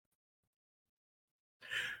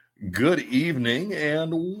Good evening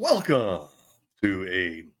and welcome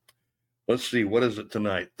to let's see, what is it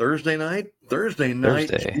tonight? Thursday night,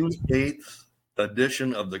 June 8th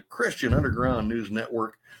edition of the Christian Underground News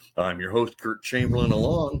Network. I'm your host, Kurt Chamberlain,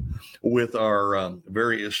 along with our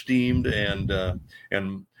very esteemed and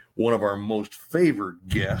one of our most favored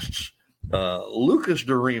guests, Lucas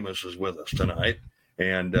Doremus is with us tonight.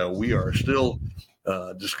 And we are still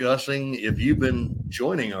discussing, if you've been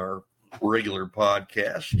joining our regular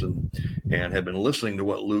podcast and have been listening to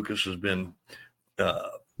what Lucas has been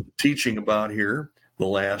teaching about here the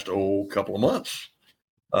last couple of months,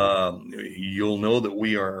 you'll know that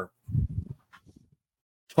we are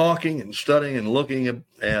talking and studying and looking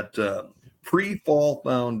at pre-fall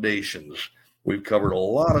foundations. We've covered a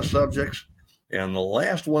lot of subjects, and the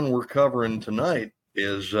last one we're covering tonight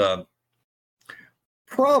is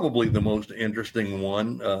probably the most interesting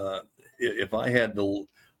one. If I had to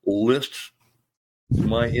list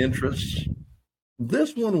my interests,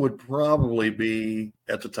 this one would probably be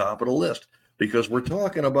at the top of the list, because we're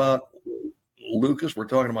talking about, Lucas, we're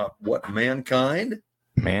talking about what? Mankind,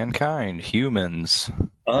 humans.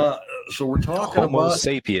 So we're talking Homo about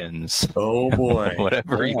sapiens. Oh boy,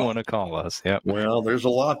 whatever you want to call us. Yep. Well, there's a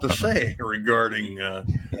lot to say regarding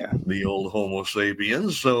the old Homo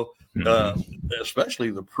sapiens. So especially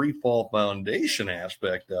the pre-fall foundation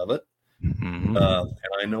aspect of it. And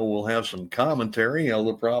I know we'll have some commentary,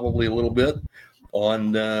 probably a little bit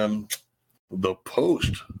on the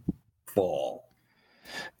post-fall.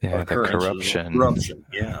 Yeah, the corruption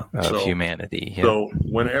of humanity. Yeah. So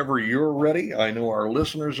whenever you're ready, I know our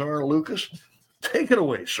listeners are. Lucas, take it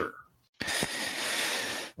away, sir.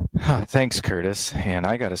 Thanks, Curtis. And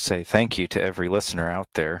I got to say thank you to every listener out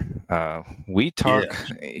there. We talk,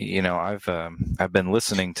 I've been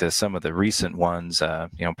listening to some of the recent ones,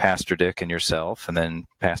 Pastor Dick and yourself, and then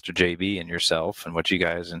Pastor JB and yourself, and what you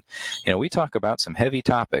guys, and, we talk about some heavy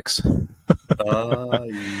topics.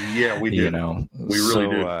 Yeah, we do. We really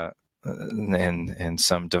do. And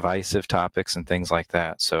some divisive topics and things like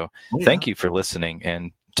that. So thank you for listening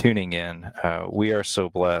and tuning in. We are so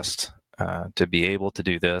blessed to be able to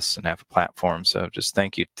do this and have a platform. So just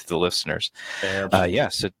thank you to the listeners.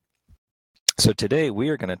 So today we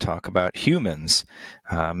are going to talk about humans,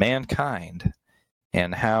 mankind,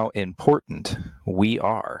 and how important we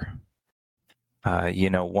are.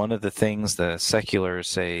 One of the things the seculars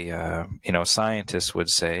say, scientists would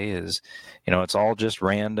say is, it's all just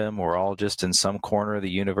random. We're all just in some corner of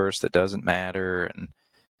the universe that doesn't matter. And,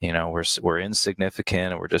 we're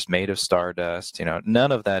insignificant and we're just made of stardust.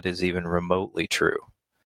 None of that is even remotely true.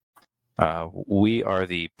 We are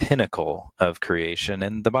the pinnacle of creation,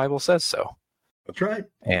 and the Bible says so. That's right.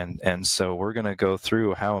 And so we're going to go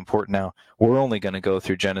through how important. Now, we're only going to go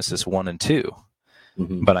through Genesis 1 and 2.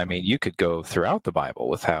 But I mean, you could go throughout the Bible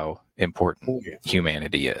with how important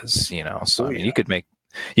humanity is, So you could make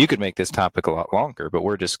this topic a lot longer, but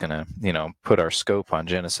we're just going to, put our scope on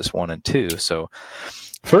Genesis 1 and 2. So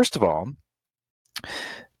first of all,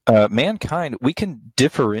 mankind, we can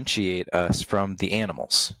differentiate us from the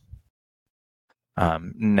animals.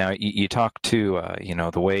 Now you talk to,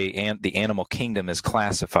 the way the animal kingdom is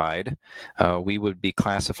classified. We would be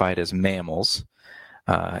classified as mammals.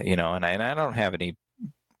 And I don't have any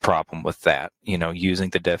problem with that, using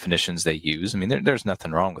the definitions they use. I mean, there's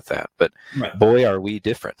nothing wrong with that, but boy, are we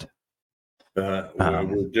different.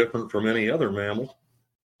 We're different from any other mammal.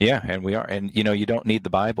 Yeah, and we are. And, you don't need the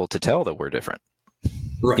Bible to tell that we're different.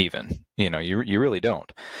 Right. Even, you really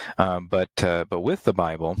don't. But with the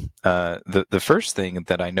Bible, the first thing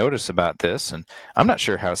that I notice about this, and I'm not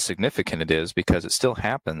sure how significant it is because it still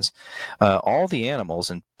happens, all the animals,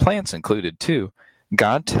 and plants included too,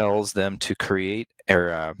 God tells them to create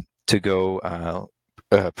or to go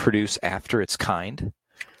produce after its kind.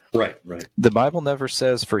 Right. The Bible never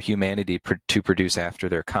says for humanity to produce after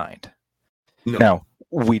their kind. No. Now,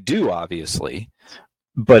 we do, obviously,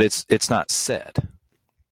 but it's not said.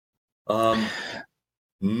 No,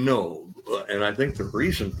 and I think the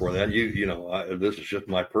reason for that, this is just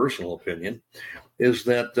my personal opinion, is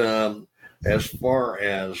that as far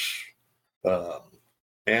as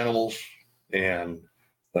animals and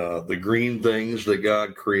the green things that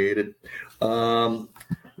God created,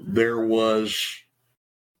 there was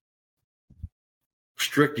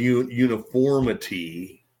strict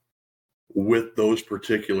uniformity with those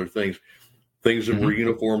particular things. Things that were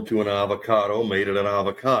uniform to an avocado made it an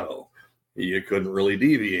avocado. You couldn't really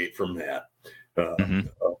deviate from that. A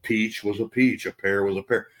peach was a peach, a pear was a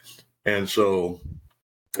pear. And so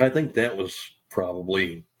I think that was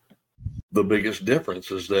probably the biggest difference,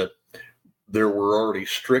 is that there were already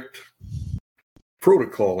strict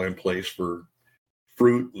protocol in place for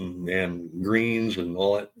fruit and greens and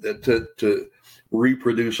all that to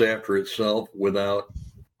reproduce after itself without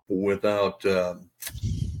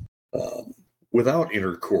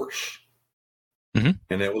intercourse. Mm-hmm.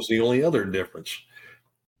 And that was the only other difference.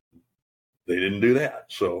 They didn't do that.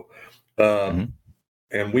 So, and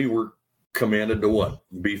we were commanded to what?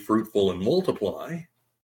 Be fruitful and multiply.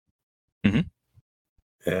 Mm-hmm.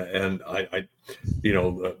 And I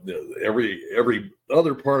every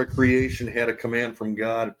other part of creation had a command from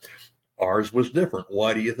God. Ours was different.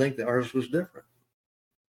 Why do you think that ours was different?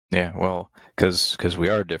 Yeah, well, because we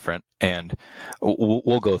are different, and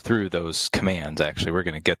we'll go through those commands. Actually, we're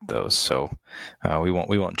going to get those, so we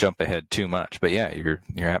won't jump ahead too much. But yeah, you're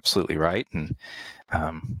absolutely right, and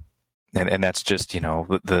that's just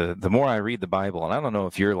the more I read the Bible, and I don't know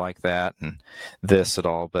if you're like that and this at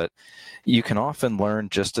all, but you can often learn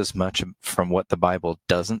just as much from what the Bible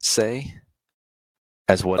doesn't say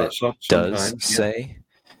as what it does say.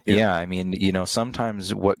 Yeah, I mean,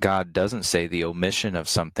 sometimes what God doesn't say, the omission of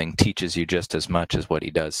something teaches you just as much as what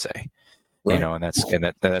he does say. Right.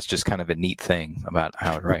 And that's just kind of a neat thing about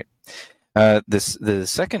how it right. The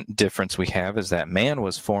second difference we have is that man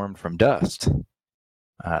was formed from dust.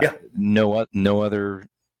 No other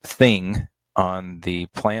thing on the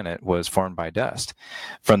planet was formed by dust.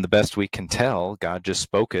 From the best we can tell, God just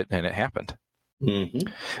spoke it and it happened. Mm-hmm.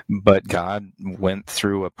 But God went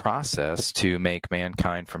through a process to make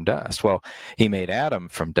mankind from dust. Well, he made Adam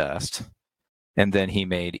from dust, and then he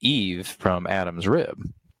made Eve from Adam's rib.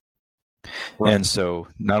 Right. And so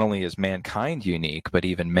not only is mankind unique, but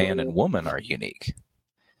even man and woman are unique.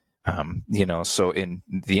 So in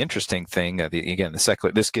the interesting thing, the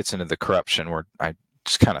secular, this gets into the corruption where I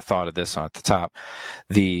just kind of thought of this at the top.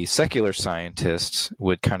 The secular scientists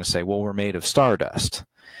would kind of say, well, we're made of stardust.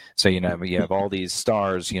 So, you have all these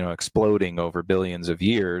stars, exploding over billions of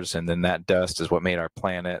years, and then that dust is what made our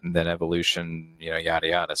planet, and then evolution, yada,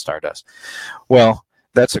 yada, stardust. Well,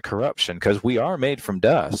 that's a corruption because we are made from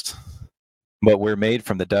dust, but we're made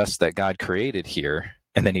from the dust that God created here,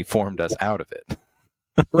 and then he formed us out of it.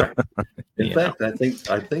 Right. In fact, I think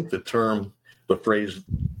the phrase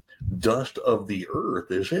dust of the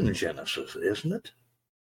earth is in Genesis, isn't it?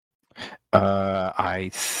 I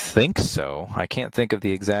think so. I can't think of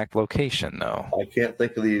the exact location, though. I can't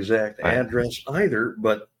think of the exact address either,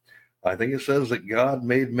 but I think it says that God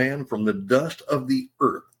made man from the dust of the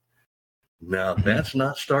earth. Now, that's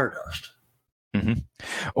not stardust. Mm-hmm.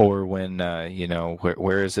 Or when,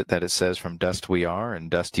 where is it that it says from dust we are and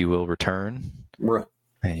dust you will return? Right.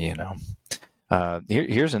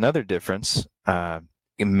 Here's another difference.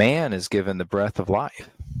 Man is given the breath of life.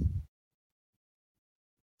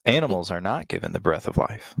 Animals are not given the breath of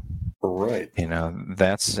life. Right.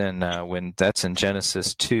 That's in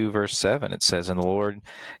Genesis 2, verse 7. It says, "And the Lord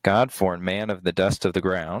God formed man of the dust of the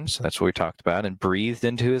ground," so that's what we talked about, "and breathed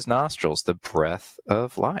into his nostrils the breath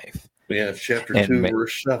of life." Yeah, it's chapter 2,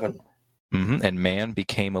 verse 7. Mm-hmm, and man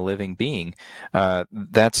became a living being.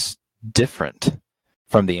 That's different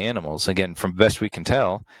from the animals. Again, from best we can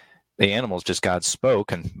tell, the animals just God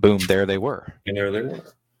spoke, and boom, there they were. And there they were.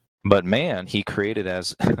 But man, he created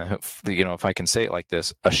as, if I can say it like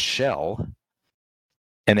this, a shell,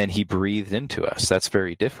 and then he breathed into us. That's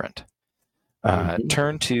very different.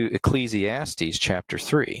 Turn to Ecclesiastes chapter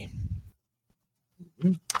 3.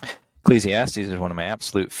 Ecclesiastes is one of my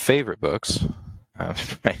absolute favorite books.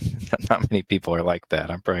 Not many people are like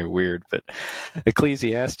that. I'm probably weird, but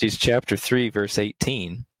Ecclesiastes chapter 3, verse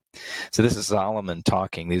 18. So this is Solomon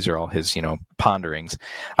talking. These are all his, ponderings.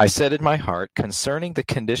 "I said in my heart concerning the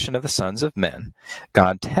condition of the sons of men,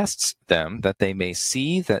 God tests them that they may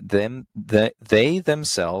see that they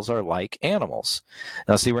themselves are like animals."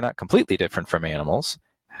 Now see, we're not completely different from animals.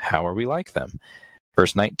 How are we like them?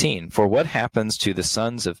 Verse 19, "For what happens to the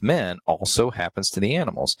sons of men also happens to the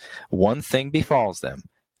animals. One thing befalls them.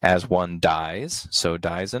 As one dies, so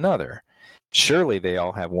dies another. Surely they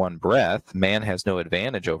all have one breath. Man has no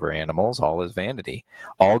advantage over animals. All is vanity.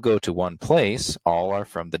 All go to one place. All are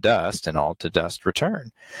from the dust, and all to dust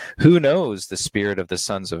return. Who knows the spirit of the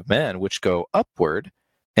sons of men, which go upward,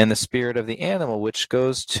 and the spirit of the animal, which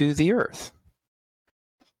goes to the earth?"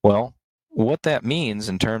 Well, what that means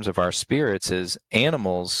in terms of our spirits is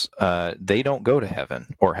animals, they don't go to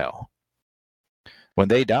heaven or hell. When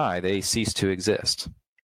they die, they cease to exist.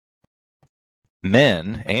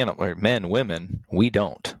 Men, women, we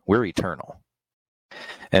don't. We're eternal.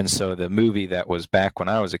 And so the movie that was back when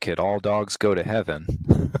I was a kid, All Dogs Go to Heaven.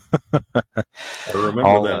 I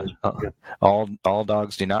remember that. All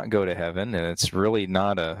dogs do not go to heaven, and it's really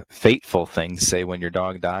not a fateful thing to say when your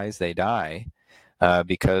dog dies, they die.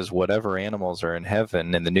 because whatever animals are in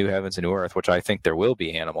heaven, in the new heavens and new earth, which I think there will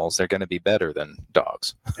be animals, they're going to be better than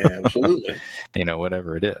dogs. Absolutely.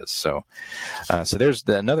 Whatever it is. So there's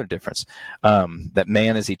another difference, that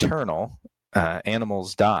man is eternal.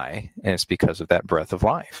 Animals die, and it's because of that breath of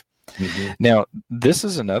life. Mm-hmm. Now, this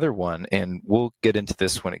is another one, and we'll get into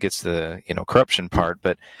this when it gets to the corruption part,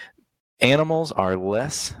 but animals are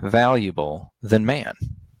less valuable than man.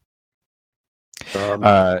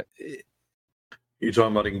 You're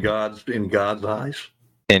talking about in God's eyes?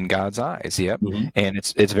 In God's eyes, yep. Mm-hmm. And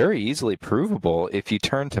it's very easily provable if you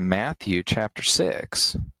turn to Matthew chapter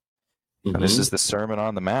 6. Mm-hmm. This is the Sermon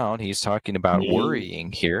on the Mount. He's talking about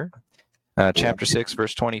worrying here. Chapter 6,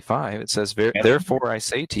 verse 25, it says, "Therefore I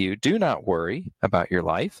say to you, do not worry about your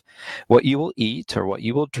life, what you will eat or what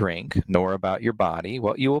you will drink, nor about your body,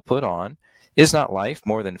 what you will put on. Is not life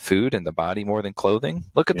more than food, and the body more than clothing?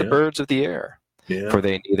 Look at the birds of the air. For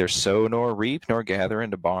they neither sow nor reap nor gather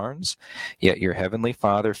into barns, yet your heavenly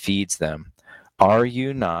Father feeds them. Are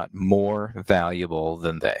you not more valuable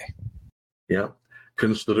than they?" Yep.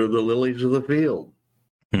 Consider the lilies of the field.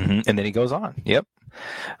 Mm-hmm. And then he goes on. Yep.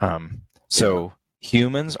 So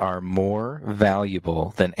humans are more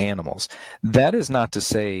valuable than animals. That is not to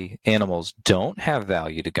say animals don't have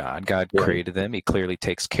value to God. God created them. He clearly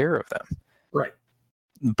takes care of them. Right.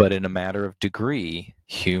 But in a matter of degree,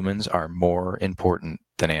 humans are more important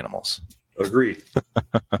than animals. Agreed.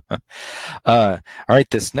 All right,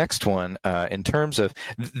 this next one, in terms of,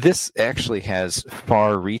 this actually has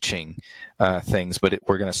far-reaching things, but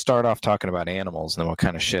we're going to start off talking about animals, and then we'll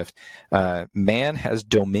kind of shift. Man has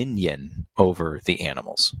dominion over the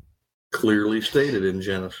animals. Clearly stated in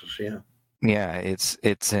Genesis, yeah. Yeah,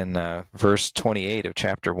 it's in verse 28 of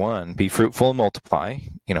chapter 1. Be fruitful and multiply.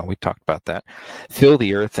 We talked about that. Fill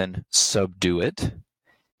the earth and subdue it.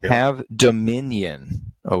 Yep. Have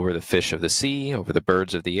dominion over the fish of the sea, over the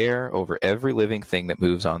birds of the air, over every living thing that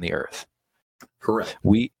moves on the earth. Correct.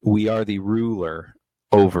 We are the ruler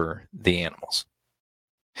over the animals.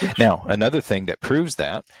 Yes. Now, another thing that proves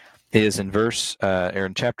that is in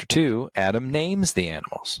in chapter 2, Adam names the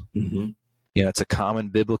animals. Mm-hmm. It's a common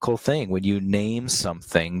biblical thing. When you name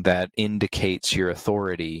something, that indicates your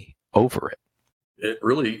authority over it. It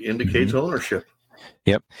really indicates ownership.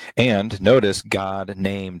 Yep. And notice God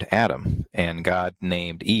named Adam and God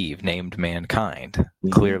named Eve, named mankind,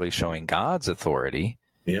 clearly showing God's authority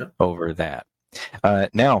over that.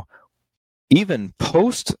 Now, even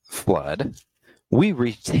post-flood, we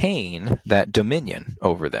retain that dominion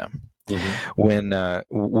over them. Mm-hmm.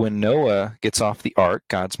 When Noah gets off the ark,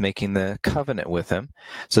 God's making the covenant with him.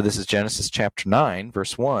 So this is Genesis chapter 9,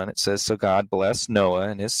 verse 1. It says, "So God blessed Noah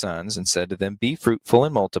and his sons and said to them, be fruitful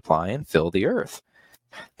and multiply and fill the earth.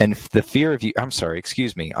 And the fear of you," I'm sorry,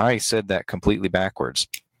 excuse me, I said that completely backwards.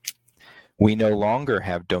 "We no longer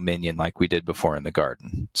have dominion like we did before in the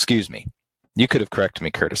garden." Excuse me. You could have corrected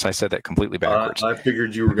me, Curtis. I said that completely backwards. I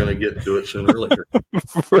figured you were going to get to it sooner or later.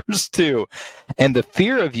 Verse 2, "And the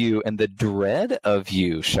fear of you and the dread of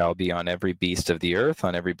you shall be on every beast of the earth,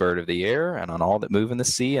 on every bird of the air, and on all that move in the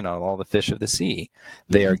sea, and on all the fish of the sea.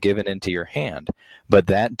 They are given into your hand." But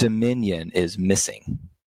that dominion is missing.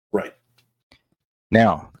 Right.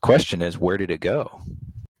 Now, the question is, where did it go?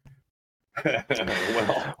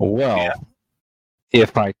 Well,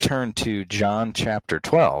 if I turn to John chapter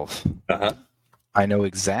 12, I know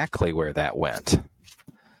exactly where that went.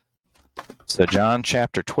 So John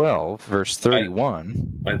chapter 12, verse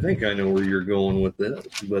 31. I think I know where you're going with this,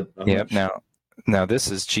 but yep. Now this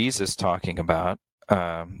is Jesus talking about.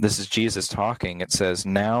 This is Jesus talking. It says,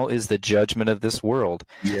 "Now is the judgment of this world.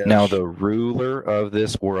 Yes. Now the ruler of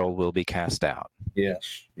this world will be cast out."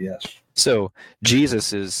 Yes. So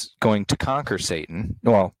Jesus is going to conquer Satan.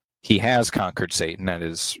 Well, he has conquered Satan at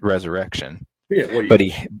his resurrection. Yeah,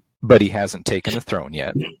 but he hasn't taken the throne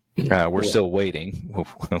yet. We're still waiting.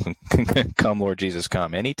 Come, Lord Jesus,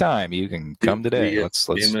 come. Anytime you can come today. Let's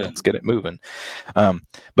get it moving.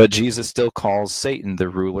 But Jesus still calls Satan the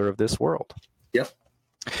ruler of this world. Yep.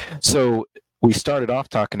 So we started off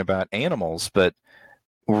talking about animals, but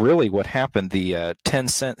really what happened, the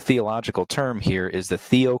 10-cent theological term here is the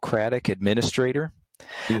theocratic administrator,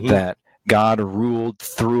 that God ruled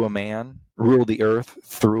the earth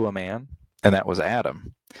through a man, and that was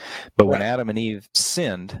Adam. But when Adam and Eve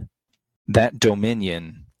sinned, that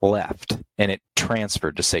dominion left, and it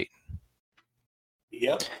transferred to Satan.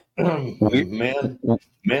 Yep.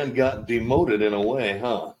 Man got demoted in a way,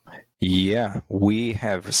 huh? Yeah,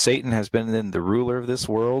 Satan has been in the ruler of this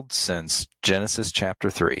world since Genesis chapter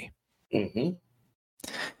 3. Mm-hmm.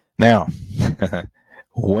 Now,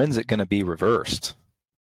 when's it going to be reversed?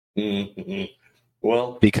 Mm-hmm.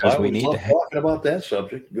 Well, because I we would need love to. talking about that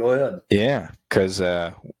subject. Go ahead. Yeah, because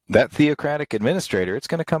that theocratic administrator, it's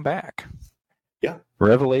going to come back. Yeah.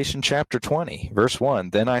 Revelation chapter 20, verse 1.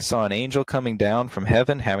 Then I saw an angel coming down from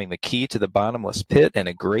heaven, having the key to the bottomless pit and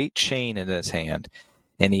a great chain in his hand.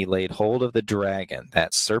 And he laid hold of the dragon,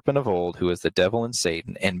 that serpent of old, who is the devil and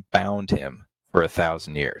Satan, and bound him for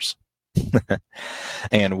 1,000 years.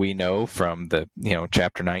 And we know from the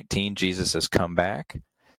chapter 19, Jesus has come back.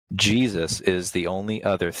 Jesus is the only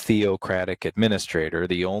other theocratic administrator,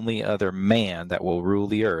 the only other man that will rule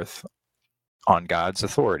the earth on God's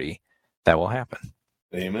authority. That will happen.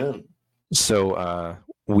 Amen. So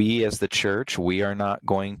we as the church, we are not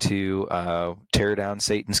going to tear down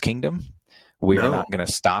Satan's kingdom. We are not going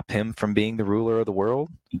to stop him from being the ruler of the world.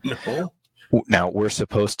 No. Now, we're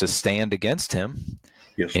supposed to stand against him.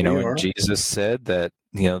 Yes, we are. And Jesus said that,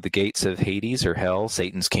 the gates of Hades or hell,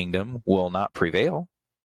 Satan's kingdom, will not prevail.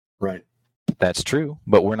 Right. That's true,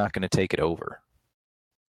 but we're not going to take it over.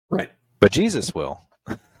 Right. But Jesus will.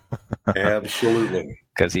 Absolutely.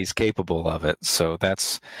 Because he's capable of it. So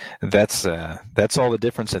that's all the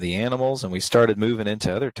difference of the animals. And we started moving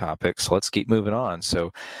into other topics. Let's keep moving on.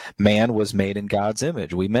 So man was made in God's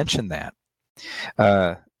image. We mentioned that.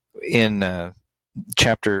 In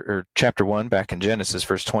chapter 1 back in Genesis,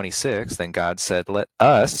 verse 26, then God said, let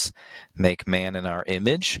us make man in our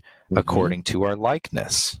image according to our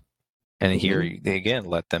likeness. And here again,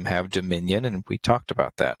 let them have dominion, and we talked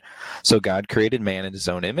about that. So God created man in his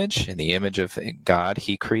own image. In the image of God,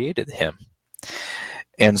 he created him.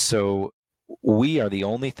 And so we are the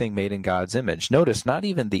only thing made in God's image. Notice, not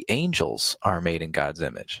even the angels are made in God's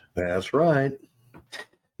image. That's right.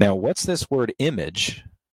 Now, what's this word image?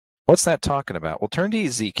 What's that talking about? Well, turn to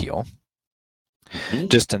Ezekiel,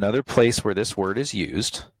 just another place where this word is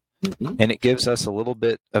used. And it gives us a little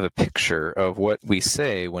bit of a picture of what we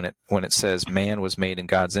say when it says man was made in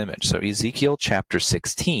God's image. So Ezekiel chapter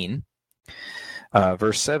 16,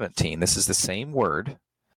 verse 17, this is the same word.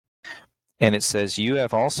 And it says, you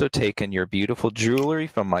have also taken your beautiful jewelry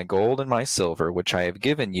from my gold and my silver, which I have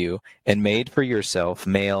given you, and made for yourself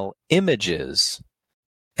male images,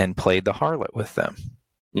 and played the harlot with them.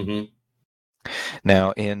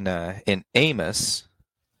 Now in Amos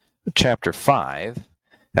chapter 5,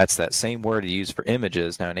 that's that same word he used for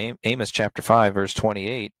images. Now in Amos chapter 5, verse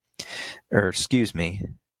 28,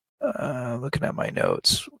 looking at my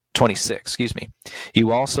notes, 26, excuse me.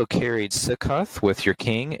 You also carried Sukkoth with your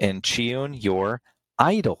king, and Chiun your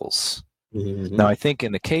idols. Now I think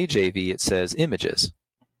in the KJV it says images.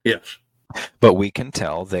 Yes. But we can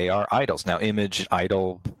tell they are idols. Now image,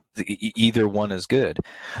 idol, either one is good.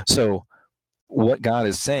 So what God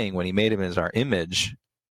is saying when he made him as our image,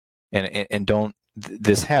 and don't,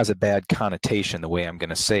 this has a bad connotation the way I'm going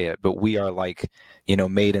to say it, but we are like,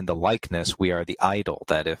 made in the likeness. We are the idol,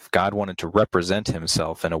 that if God wanted to represent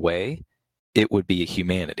himself in a way, it would be a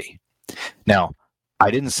humanity. Now,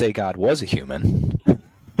 I didn't say God was a human,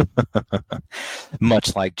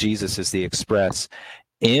 much like Jesus is the express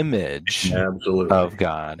image of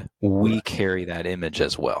God. We carry that image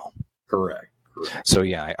as well. Correct. So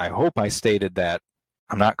yeah, I hope I stated that.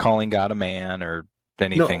 I'm not calling God a man or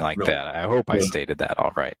anything that. I hope I stated that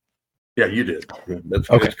all right. Yeah, you did. That's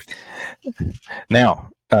good. Okay. Now,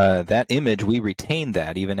 that image, we retain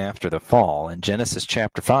that even after the fall. In Genesis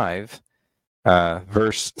chapter 5,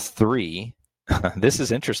 verse 3, this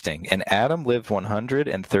is interesting. And Adam lived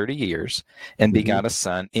 130 years and begot a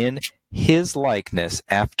son in his likeness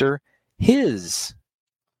after his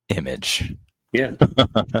image. Yeah.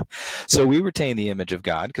 So we retain the image of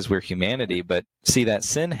God because we're humanity, but see, that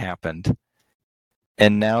sin happened.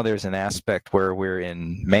 And now there's an aspect where we're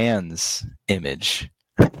in man's image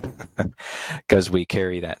because we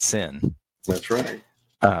carry that sin. That's right.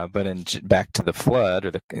 But back to the flood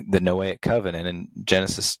or the Noahic covenant in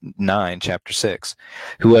Genesis 9, chapter 6,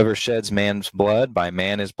 whoever sheds man's blood, by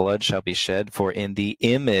man his blood shall be shed, for in the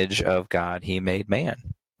image of God he made man.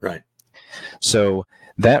 Right. So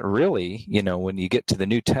that really, when you get to the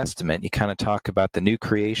New Testament, you kind of talk about the new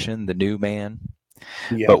creation, the new man.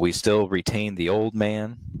 Yeah. But we still retain the old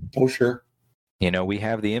man. Oh, sure. We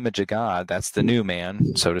have the image of God. That's the new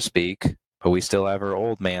man, so to speak. But we still have our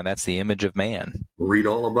old man. That's the image of man. Read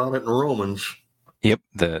all about it in Romans. Yep,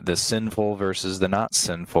 the sinful versus the not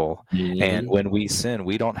sinful. And when we sin,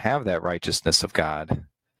 we don't have that righteousness of God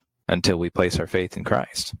until we place our faith in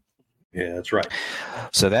Christ. Yeah, that's right.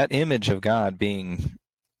 So that image of God being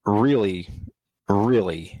really,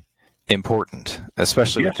 really important,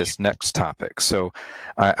 especially with this next topic. So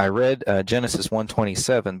I read Genesis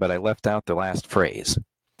 1:27, but I left out the last phrase.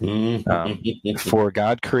 For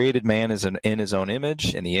God created man in his own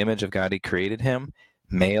image. In the image of God he created him.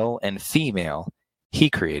 Male and female, he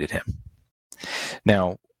created him.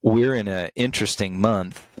 Now, we're in an interesting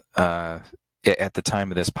month at the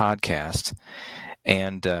time of this podcast,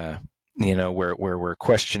 and where we're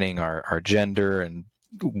questioning our gender and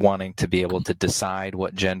wanting to be able to decide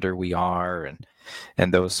what gender we are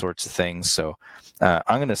and those sorts of things. So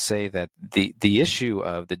I'm going to say that the issue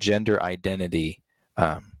of the gender identity,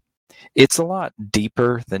 it's a lot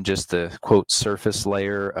deeper than just the quote surface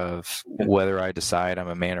layer of whether I decide I'm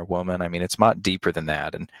a man or woman. I mean, it's a lot deeper than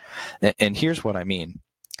that. And here's what I mean.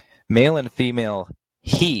 Male and female,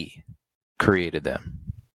 he created them.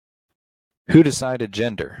 Who decided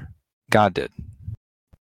gender? God did.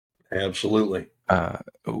 Absolutely.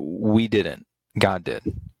 We didn't. God did.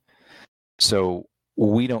 So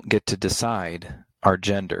we don't get to decide our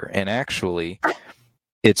gender. And actually,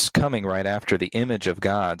 it's coming right after the image of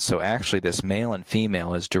God. So actually, this male and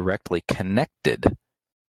female is directly connected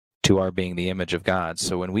to our being the image of God.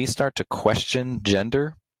 So when we start to question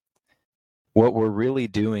gender, what we're really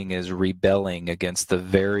doing is rebelling against the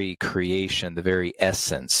very creation, the very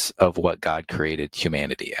essence of what God created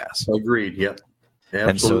humanity as. Agreed. Yep. Absolutely.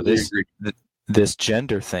 And so this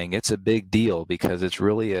gender thing, it's a big deal because it's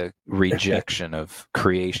really a rejection of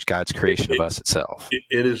creation, God's creation of us itself.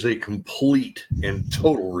 It is a complete and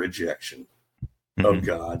total rejection of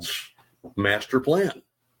God's master plan.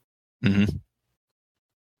 Mm-hmm.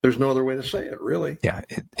 There's no other way to say it, really. Yeah,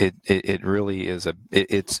 it really is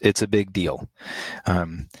it's a big deal.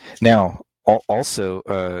 Now,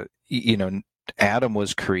 also, Adam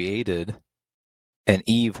was created, and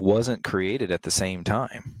Eve wasn't created at the same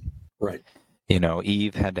time. Right.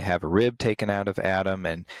 Eve had to have a rib taken out of Adam,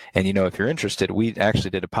 and if you're interested, we actually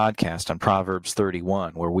did a podcast on Proverbs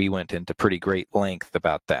 31 where we went into pretty great length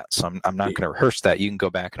about that. So I'm not going to rehearse that. You can go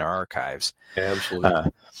back in our archives,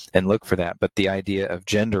 absolutely, and look for that. But the idea of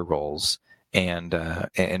gender roles and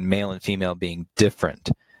male and female being different,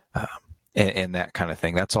 and that kind of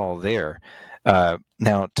thing, that's all there.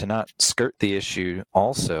 Now, to not skirt the issue,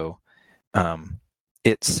 also,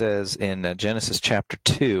 it says in Genesis chapter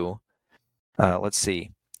 2. Let's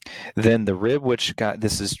see. Then the rib which God,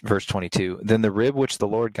 this is verse 22, then the rib which the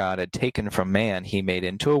Lord God had taken from man, he made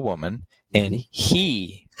into a woman, and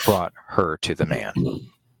he brought her to the man.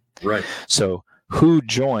 Right. So who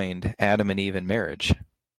joined Adam and Eve in marriage?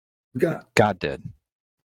 God did.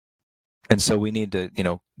 And so we need to,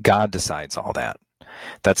 God decides all that.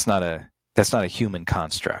 That's not a human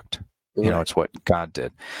construct. Right. It's what God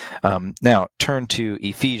did. Now turn to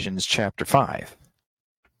Ephesians chapter 5.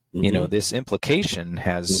 This implication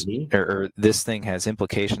has, or this thing has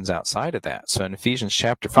implications outside of that. So in Ephesians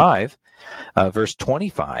chapter 5, verse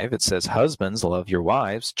 25, it says, "Husbands, love your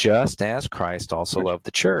wives, just as Christ also loved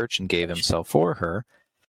the church and gave himself for her,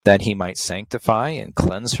 that he might sanctify and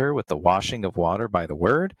cleanse her with the washing of water by the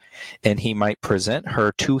word, and he might present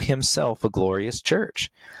her to himself a glorious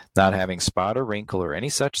church, not having spot or wrinkle or any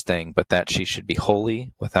such thing, but that she should be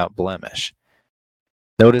holy without blemish."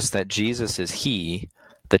 Notice that Jesus is he,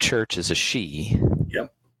 the church is a she.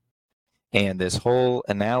 Yep. And this whole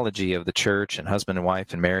analogy of the church and husband and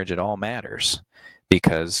wife and marriage, it all matters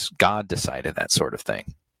because God decided that sort of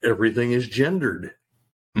thing. Everything is gendered.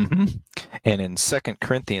 Mm-hmm. And in 2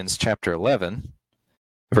 Corinthians chapter 11,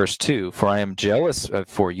 verse 2, "For I am jealous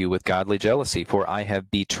for you with godly jealousy, for I have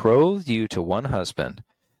betrothed you to one husband,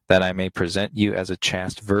 that I may present you as a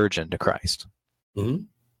chaste virgin to Christ." Mm-hmm.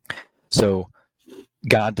 So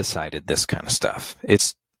God decided this kind of stuff.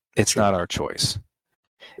 It's not our choice.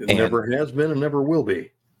 It never has been and never will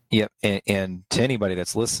be. Yep. And to anybody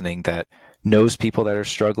that's listening that knows people that are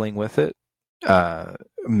struggling with it,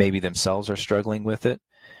 maybe themselves are struggling with it,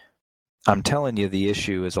 I'm telling you, the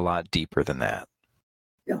issue is a lot deeper than that.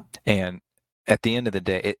 Yeah. And at the end of the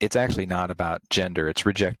day, it's actually not about gender. It's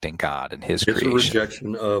rejecting God and his creation. It's a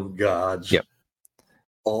rejection of God's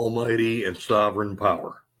almighty and sovereign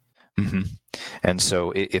power. Mm-hmm. And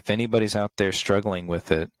so if anybody's out there struggling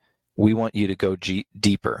with it, we want you to go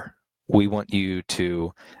deeper. We want you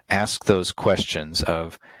to ask those questions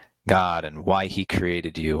of God and why he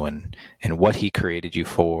created you and what he created you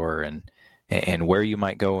for and where you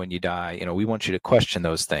might go when you die. We want you to question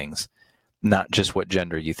those things, not just what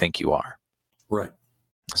gender you think you are. Right.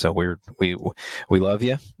 So we love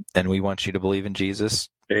you, and we want you to believe in Jesus.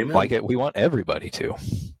 Amen. Like it, we want everybody to.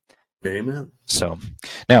 Amen. So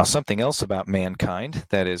now something else about mankind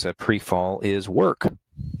that is a pre-fall is work.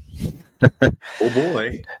 Oh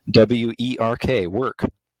boy. W-E-R-K, work.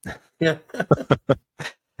 Yeah.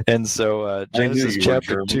 And so Genesis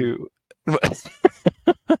chapter 2.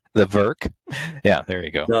 The Verk. Yeah, there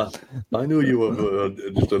you go. I knew you were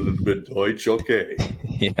just a little bit Deutsch. Okay.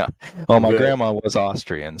 Yeah. Well, my grandma was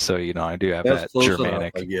Austrian, so I do have That's that close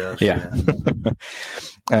Germanic. enough, I guess.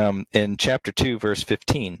 Yeah. In chapter 2, verse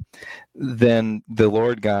 15, then the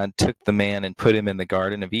Lord God took the man and put him in the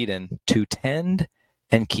Garden of Eden to tend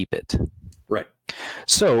and keep it. Right.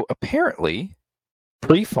 So apparently,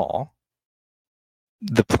 pre-fall,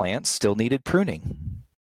 the plants still needed pruning.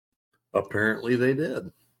 Apparently they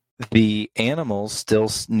did. The animals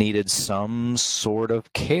still needed some sort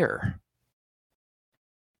of care.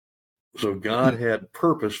 So God had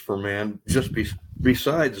purpose for man just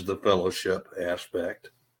besides the fellowship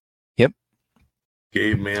aspect. Yep.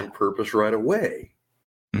 Gave man purpose right away.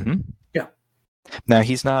 Mm-hmm. Yeah. Now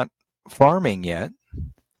he's not farming yet.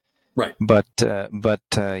 Right. But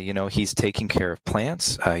he's taking care of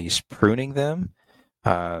plants. He's pruning them.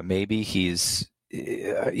 Maybe he's,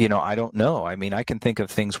 I don't know. I mean, I can think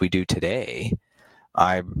of things we do today.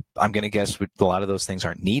 I'm going to guess a lot of those things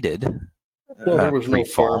aren't needed. Well, there was no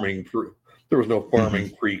farming. There was no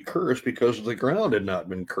farming pre-curse because the ground had not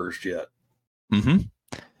been cursed yet. Mm-hmm.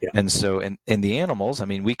 Yeah. And so, in the animals, I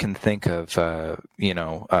mean, we can think of,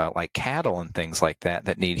 like cattle and things like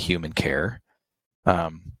that need human care.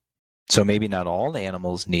 So maybe not all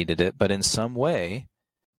animals needed it, but in some way,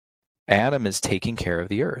 Adam is taking care of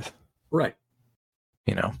the earth. Right.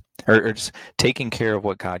 Or just taking care of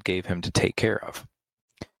what God gave him to take care of.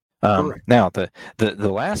 Now, the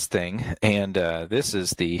last thing, and this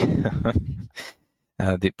is the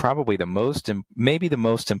probably the most, maybe the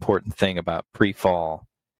most important thing about pre-fall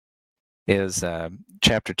is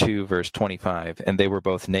chapter 2, verse 25. And they were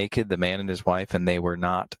both naked, the man and his wife, and they were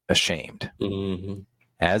not ashamed. Mm-hmm.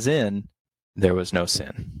 As in, there was no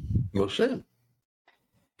sin. No sin.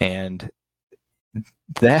 And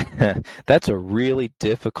that's a really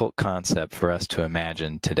difficult concept for us to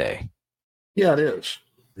imagine today. Yeah, it is.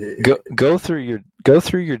 Go through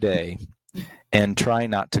your day and try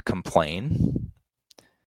not to complain.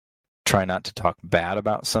 Try not to talk bad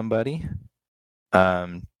about somebody.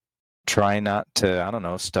 Try not to, I don't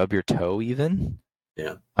know, stub your toe even.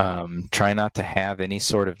 Yeah. Try not to have any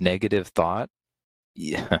sort of negative thought.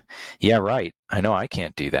 Yeah, right. I know I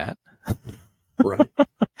can't do that. Right.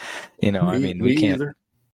 We can't either.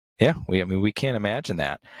 Yeah, we can't imagine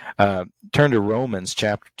that. Turn to Romans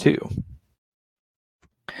chapter 2.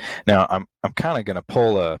 Now, I'm kind of going to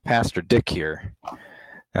pull a Pastor Dick here,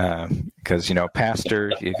 because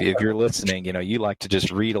Pastor, if you're listening, you like to just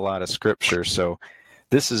read a lot of scripture. So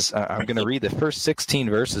this is I'm going to read the first 16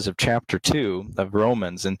 verses of chapter 2 of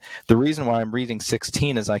Romans, and the reason why I'm reading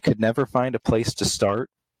 16 is I could never find a place to start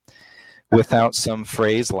without some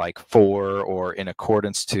phrase like for or in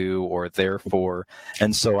accordance to or therefore.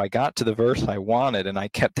 And so I got to the verse I wanted, and I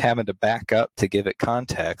kept having to back up to give it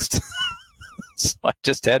context. So I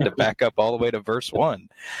just had to back up all the way to verse 1.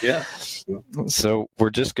 Yeah. So we're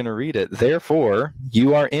just going to read it. Therefore,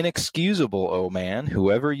 you are inexcusable, O man,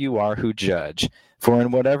 whoever you are who judge. For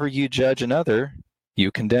in whatever you judge another,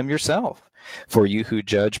 you condemn yourself. For you who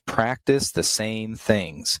judge practice the same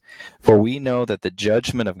things. For we know that the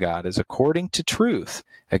judgment of God is according to truth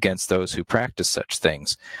against those who practice such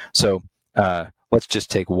things. So let's just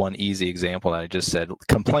take one easy example that I just said,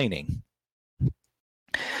 complaining.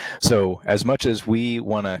 So as much as we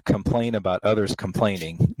want to complain about others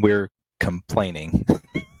complaining, we're complaining.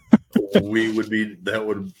 That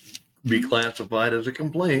would be classified as a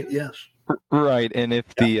complaint, yes. Right, and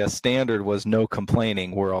if the standard was no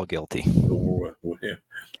complaining, we're all guilty.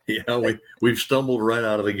 Yeah, we've stumbled right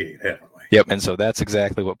out of the gate, haven't we? Yep, and so that's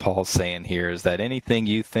exactly what Paul's saying here, is that anything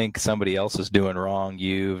you think somebody else is doing wrong,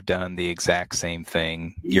 you've done the exact same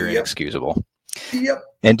thing. You're inexcusable. Yep.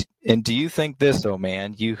 And do you think this, O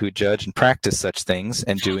man, you who judge and practice such things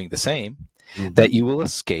and doing the same, that you will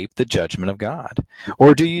escape the judgment of God?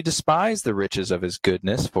 Or do you despise the riches of his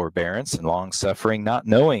goodness, forbearance, and long-suffering, not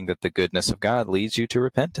knowing that the goodness of God leads you to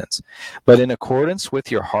repentance? But in accordance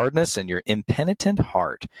with your hardness and your impenitent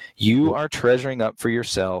heart, you are treasuring up for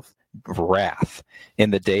yourself wrath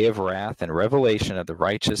in the day of wrath and revelation of the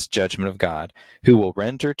righteous judgment of God, who will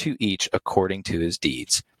render to each according to his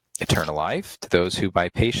deeds. Eternal life to those who by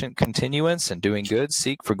patient continuance and doing good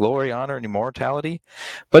seek for glory, honor, and immortality,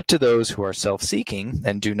 but to those who are self-seeking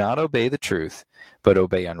and do not obey the truth, but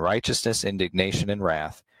obey unrighteousness, indignation, and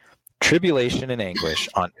wrath, tribulation and anguish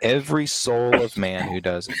on every soul of man who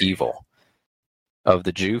does evil, of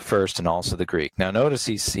the Jew first and also the Greek. Now notice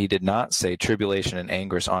he did not say tribulation and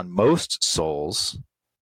anguish on most souls,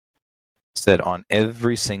 he said on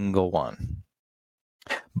every single one.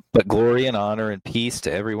 But glory and honor and peace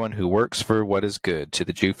to everyone who works for what is good, to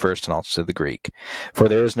the Jew first and also to the Greek. For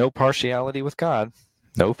there is no partiality with God,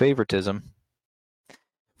 no favoritism.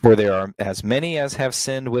 For there are as many as have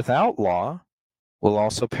sinned without law will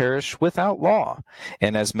also perish without law,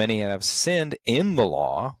 and as many as have sinned in the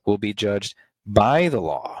law will be judged by the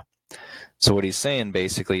law. So what he's saying,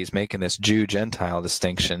 basically, he's making this Jew-Gentile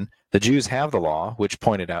distinction. The Jews have the law, which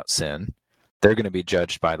pointed out sin. They're going to be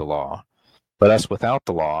judged by the law. But us without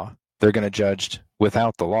the law, they're going to judge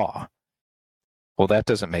without the law. Well, that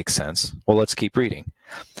doesn't make sense. Well, let's keep reading.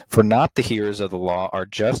 For not the hearers of the law are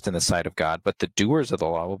just in the sight of God, but the doers of the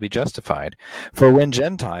law will be justified. For when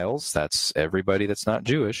Gentiles, that's everybody that's not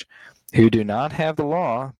Jewish, who do not have the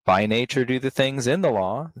law, by nature do the things in the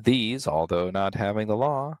law, these, although not having the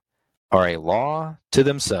law, are a law to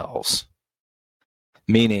themselves.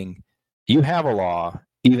 Meaning, you have a law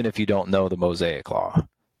even if you don't know the Mosaic law,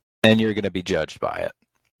 and you're going to be judged by it.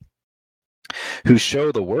 Who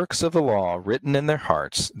show the works of the law written in their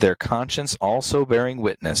hearts, their conscience also bearing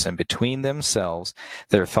witness, and between themselves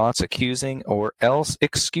their thoughts accusing or else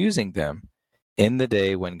excusing them, in the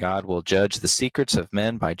day when God will judge the secrets of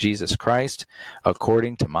men by Jesus Christ,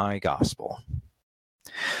 according to my gospel.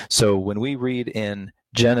 So when we read in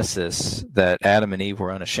Genesis that Adam and Eve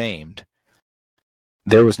were unashamed,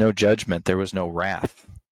 there was no judgment, there was no wrath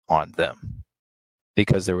on them,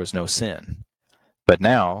 because there was no sin. But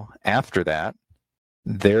now, after that,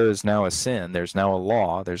 there is now a sin, there's now a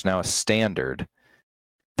law, there's now a standard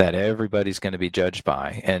that everybody's going to be judged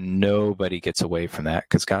by, and nobody gets away from that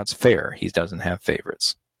because God's fair. He doesn't have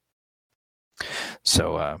favorites.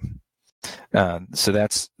 So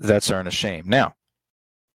that's our unashamed. Now,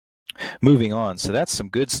 moving on. So that's some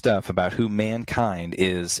good stuff about who mankind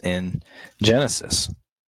is in Genesis,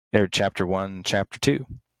 or chapter 1, chapter 2.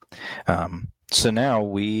 So now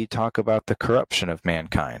we talk about the corruption of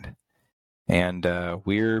mankind. And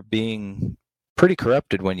we're being pretty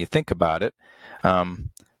corrupted when you think about it.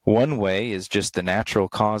 One way is just the natural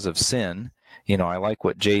cause of sin. You know, I like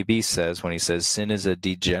what JB says when he says sin is a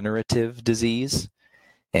degenerative disease.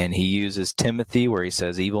 And he uses Timothy where he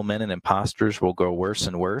says evil men and impostors will grow worse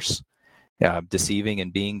and worse, deceiving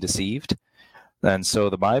and being deceived. And so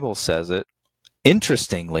the Bible says it.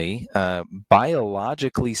 Interestingly,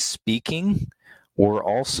 biologically speaking, we're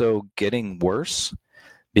also getting worse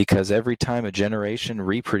because every time a generation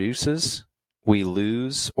reproduces, we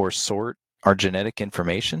lose or sort our genetic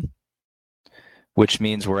information, which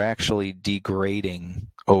means we're actually degrading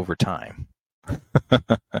over time.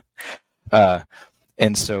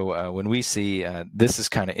 And so when we see, this is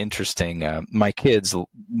kind of interesting. My kids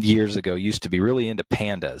years ago used to be really into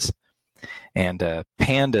pandas. And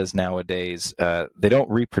pandas nowadays, they don't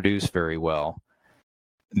reproduce very well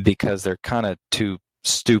because they're kind of too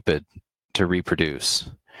stupid to reproduce.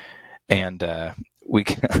 And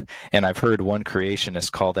and I've heard one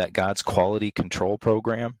creationist call that God's quality control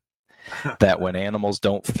program. That when animals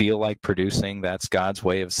don't feel like producing, that's God's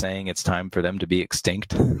way of saying it's time for them to be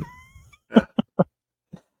extinct.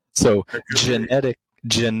 So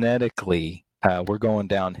genetically, we're going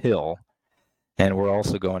downhill, and we're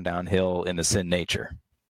also going downhill in the sin nature.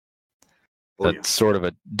 That's sort of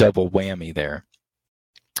a double whammy there.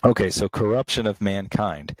 Okay, so corruption of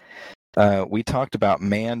mankind. We talked about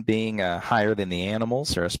man being higher than the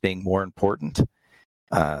animals, or us being more important.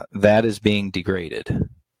 That is being degraded.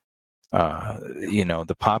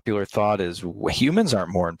 The popular thought is humans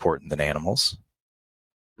aren't more important than animals.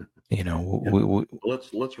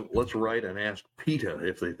 Let's write and ask PETA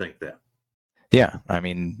if they think that. Yeah, I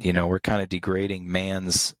mean, we're kind of degrading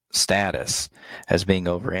man's status as being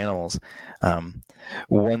over animals.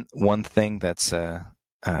 One thing that's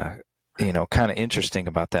kind of interesting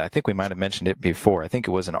about that, I think we might have mentioned it before. I think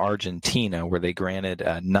it was in Argentina where they granted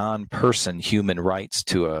non-person human rights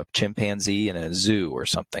to a chimpanzee in a zoo or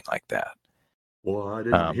something like that. Well, I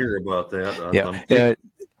didn't hear about that.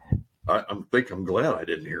 I'm glad I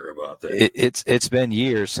didn't hear about that. It's been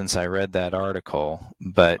years since I read that article,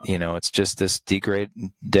 but it's just this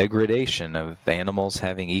degradation of animals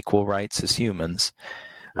having equal rights as humans.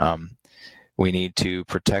 We need to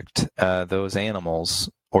protect those animals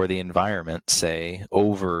or the environment, say,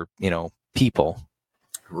 over people.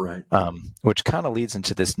 Right. Which kind of leads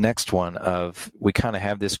into this next one of we kind of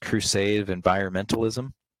have this crusade of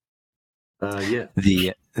environmentalism. Yeah.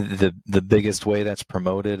 The biggest way that's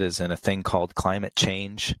promoted is in a thing called climate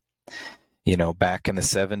change. Back in the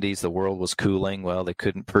 70s, the world was cooling. Well, they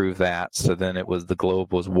couldn't prove that. So then it was the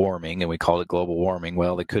globe was warming, and we called it global warming.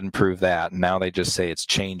 Well, they couldn't prove that. And now they just say it's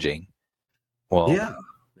changing. Well, yeah,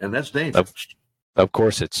 and that's dangerous. Of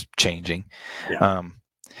course it's changing. Yeah.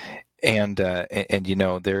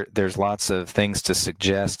 there's lots of things to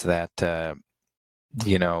suggest that the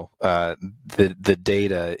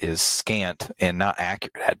data is scant and not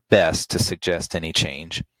accurate at best to suggest any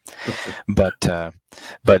change. But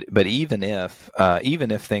even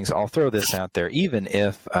if things, I'll throw this out there, even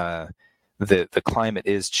if the climate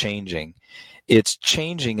is changing, it's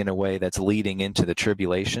changing in a way that's leading into the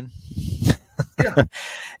tribulation. Yeah.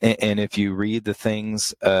 And if you read the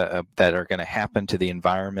things that are going to happen to the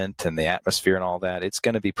environment and the atmosphere and all that, it's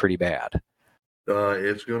going to be pretty bad.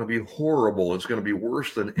 It's going to be horrible. It's going to be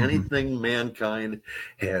worse than anything mankind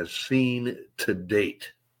has seen to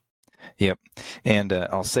date. Yep. And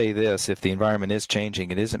I'll say this, if the environment is changing,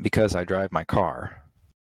 it isn't because I drive my car.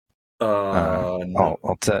 No.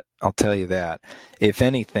 I'll tell you that. If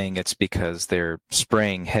anything, it's because they're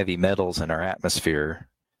spraying heavy metals in our atmosphere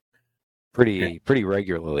pretty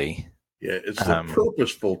regularly. Yeah, it's the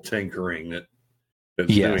purposeful tinkering that's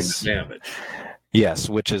doing the damage. Yes,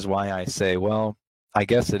 which is why I say, well, I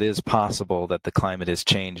guess it is possible that the climate is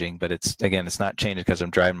changing, but it's not changing because I'm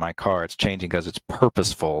driving my car. It's changing because it's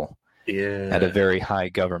purposeful at a very high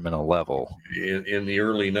governmental level. In the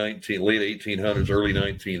late 1800s, early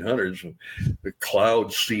 1900s, the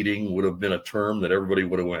cloud seeding would have been a term that everybody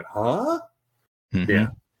would have went, huh? Mm-hmm. Yeah.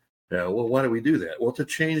 Well, why do we do that? Well, to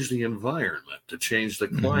change the environment, to change the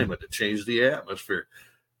climate, to change the atmosphere.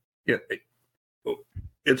 Yeah.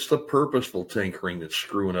 It's the purposeful tinkering that's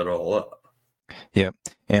screwing it all up. Yep.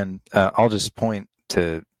 And I'll just point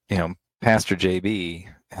to, Pastor JB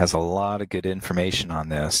has a lot of good information on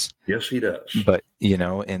this. Yes, he does. But,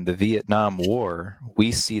 in the Vietnam War,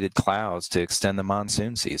 we seeded clouds to extend the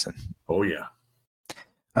monsoon season. Oh, yeah.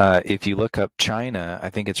 If you look up China, I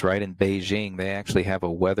think it's right in Beijing, they actually have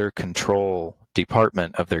a weather control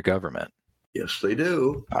department of their government. Yes, they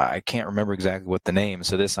do. I can't remember exactly what the name.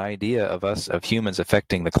 So this idea of humans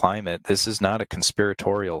affecting the climate, this is not a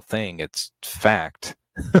conspiratorial thing. It's fact.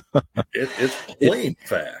 It's plain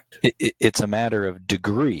fact. It's a matter of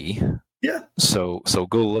degree. Yeah. So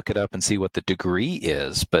go look it up and see what the degree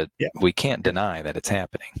is, but we can't deny that it's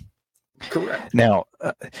happening. Correct. Now,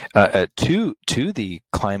 to the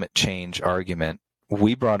climate change argument,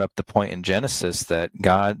 we brought up the point in Genesis that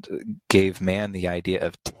God gave man the idea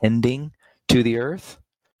of tending to the earth,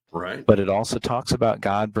 right? But it also talks about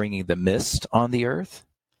God bringing the mist on the earth,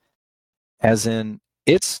 as in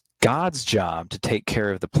it's God's job to take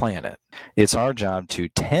care of the planet. It's our job to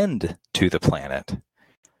tend to the planet.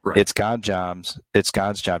 Right. It's God's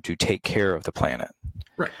job to take care of the planet.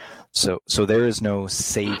 Right. So there is no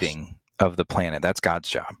saving of the planet. That's God's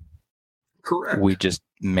job. Correct. We just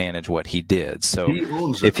manage what He did. So He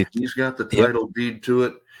owns it. He's got the title deed to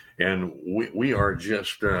it, and we are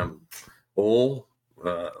just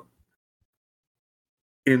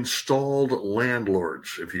installed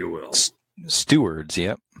landlords, if you will. Stewards,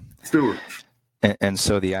 yep. Stewards. And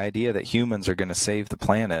so the idea that humans are going to save the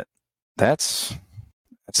planet, that's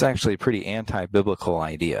actually a pretty anti-biblical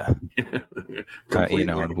idea.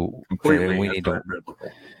 Completely we need to,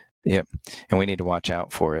 yep, and we need to watch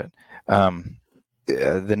out for it.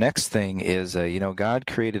 The next thing is, God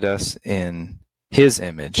created us in His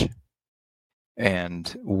image,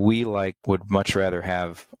 and we would much rather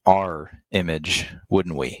have our image,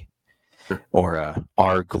 wouldn't we? Or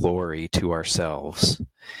our glory to ourselves.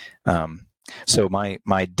 So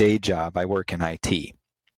my day job, I work in IT.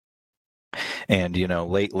 And,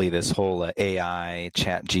 lately this whole AI,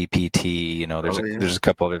 Chat GPT, there's a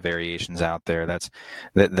couple other variations out there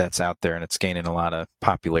that's out there, and it's gaining a lot of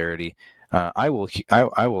popularity. I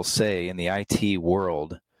will say in the IT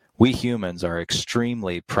world, we humans are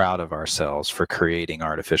extremly proud of ourselves for creating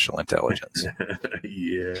artificial intelligence.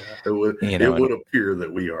 Yeah, it would appear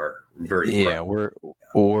that we are very proud. Yeah,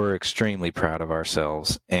 we're extremely proud of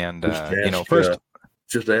ourselves. And,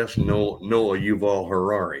 just ask Noah Yuval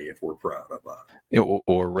Harari if we're proud about it.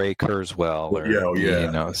 Or Ray Kurzweil,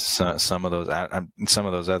 or some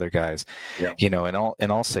of those other guys. Yeah.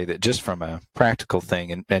 And I'll say that just from a practical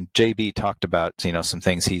thing, and JB talked about some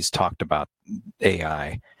things he's talked about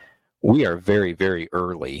AI. We are very, very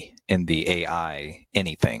early in the AI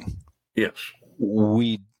anything. Yes.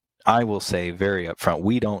 I will say very upfront,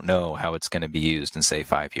 we don't know how it's going to be used in, say,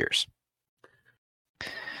 5 years.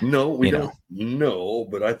 No, we don't know,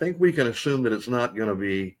 but I think we can assume that it's not going to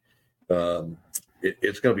be,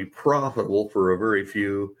 it's going to be profitable for a very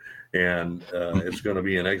few, and it's going to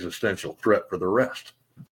be an existential threat for the rest.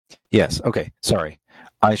 Yes. Okay. Sorry.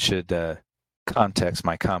 I should context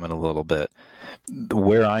my comment a little bit.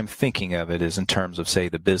 Where I'm thinking of it is in terms of, say,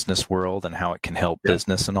 the business world and how it can help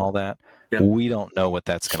business and all that. Yeah. We don't know what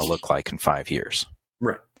that's going to look like in 5 years.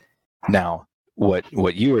 Right. Now,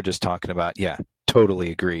 what you were just talking about, yeah,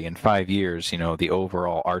 totally agree. In 5 years, the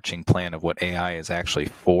overall arching plan of what AI is actually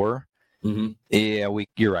for, yeah,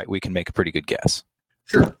 you're right. We can make a pretty good guess.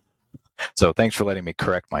 Sure. So thanks for letting me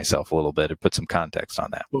correct myself a little bit and put some context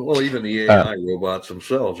on that. Well, even the AI robots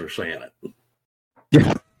themselves are saying it.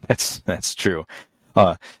 Yeah, that's true.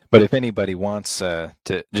 But if anybody wants to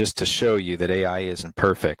show you that AI isn't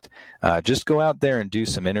perfect, just go out there and do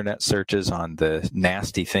some internet searches on the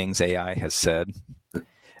nasty things AI has said.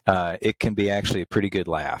 It can be actually a pretty good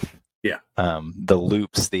laugh. Yeah. The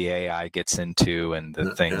loops the AI gets into and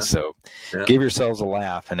the things. Yeah. So give yourselves a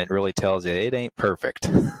laugh, and it really tells you it ain't perfect.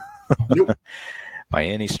 Nope. By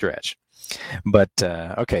any stretch. But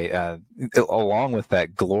along with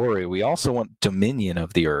that glory, we also want dominion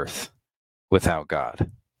of the earth without God.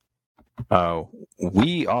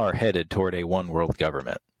 We are headed toward a one world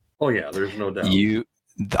government. Oh yeah, there's no doubt.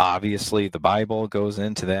 Obviously the Bible goes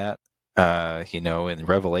into that, in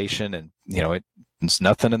Revelation, and it's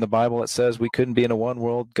nothing in the Bible that says we couldn't be in a one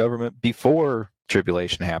world government before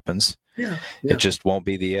tribulation happens. Yeah. It just won't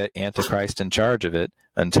be the Antichrist in charge of it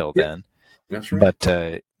until then. That's right.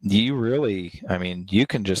 But you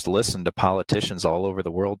can just listen to politicians all over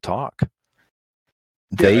the world talk.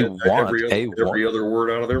 They want every other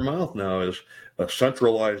word out of their mouth now is a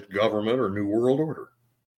centralized government or new world order.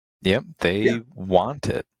 Yep, they want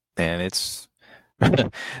it, and it's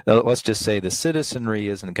let's just say the citizenry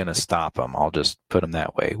isn't going to stop them. I'll just put them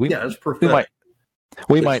that way. It's prophetic.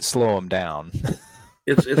 We might slow them down.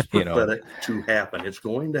 It's prophetic to happen. It's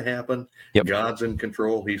going to happen. Yep. God's in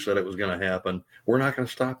control. He said it was going to happen. We're not going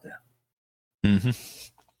to stop that. Mm-hmm.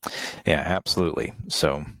 Yeah, absolutely.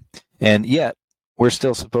 So, and yet we're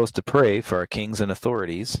still supposed to pray for our kings and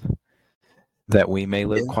authorities that we may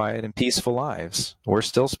live quiet and peaceful lives. We're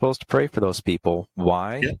still supposed to pray for those people.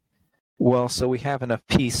 Why? Yeah. Well, so we have enough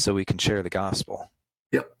peace so we can share the gospel.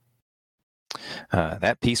 Yep.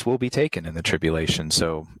 That peace will be taken in the tribulation,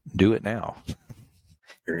 so do it now.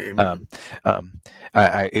 It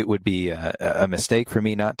would be a mistake for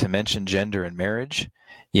me not to mention gender and marriage,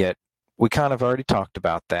 yet we kind of already talked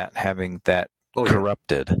about that, having that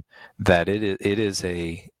corrupted, that it is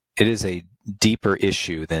a deeper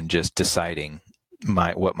issue than just deciding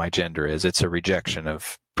what my gender is. It's a rejection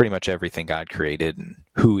of pretty much everything God created and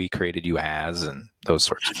who he created you as and those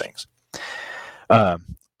sorts of things. How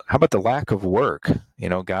about the lack of work?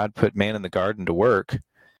 God put man in the garden to work.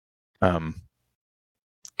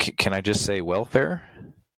 Can I just say welfare?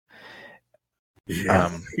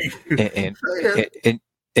 Yeah. And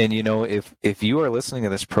if you are listening to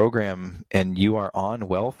this program and you are on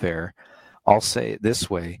welfare, I'll say it this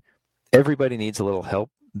way: everybody needs a little help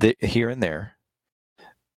here and there,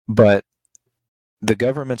 but the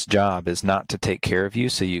government's job is not to take care of you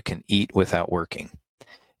so you can eat without working.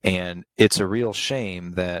 And it's a real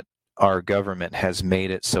shame that our government has made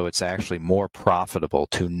it so it's actually more profitable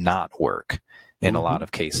to not work in a lot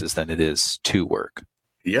of cases than it is to work.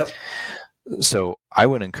 Yep. So I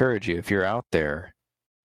would encourage you, if you're out there,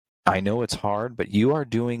 I know it's hard, but you are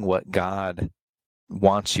doing what God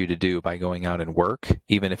wants you to do by going out and work,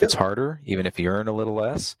 even if it's harder, even if you earn a little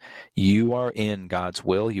less. You are in God's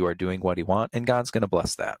will. You are doing what he wants, and God's going to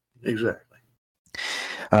bless that. Exactly.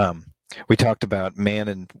 We talked about man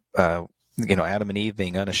and Adam and Eve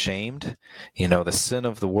being unashamed. The sin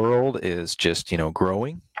of the world is just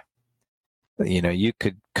growing. You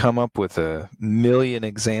could come up with a million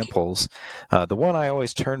examples. The one I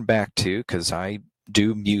always turn back to, because I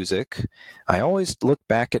do music, I always look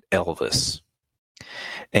back at Elvis.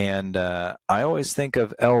 And I always think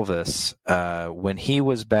of Elvis when he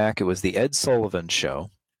was back. It was the Ed Sullivan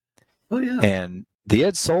Show. Oh, yeah. And the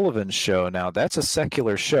Ed Sullivan Show, now that's a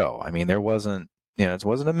secular show. I mean, there wasn't, it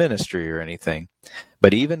wasn't a ministry or anything.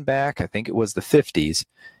 But even back, I think it was the 50s,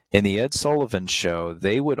 in the Ed Sullivan Show,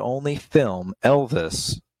 they would only film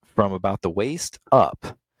Elvis from about the waist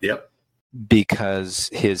up. Yep.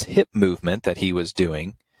 Because his hip movement that he was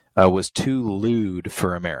doing was too lewd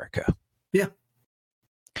for America. Yeah.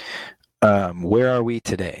 Where are we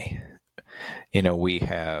today? We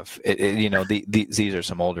have, these are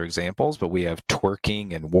some older examples, but we have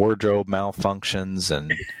twerking and wardrobe malfunctions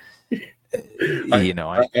and,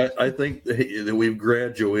 I think that we've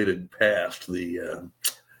graduated past the,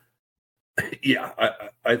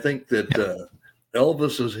 I think that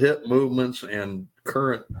Elvis's hip movements and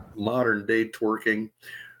current modern day twerking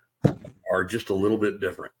are just a little bit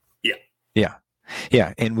different. Yeah.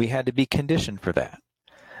 And we had to be conditioned for that.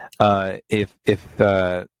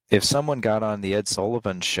 if someone got on the Ed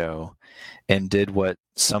Sullivan show and did what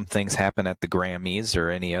some things happen at the Grammys or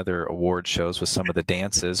any other award shows with some of the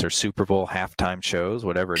dances or Super Bowl halftime shows,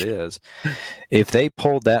 whatever it is, if they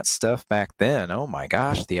pulled that stuff back then, oh my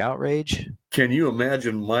gosh, the outrage. Can you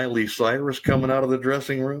imagine Miley Cyrus coming out of the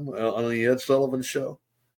dressing room on the Ed Sullivan show?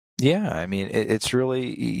 Yeah, I mean, it's really,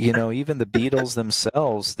 even the Beatles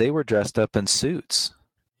themselves, they were dressed up in suits.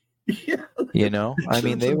 Yeah. I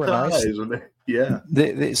mean, they were nice. Yeah.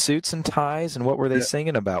 The suits and ties, and what were they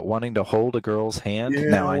singing about? Wanting to hold a girl's hand?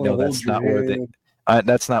 Yeah, now I know that's not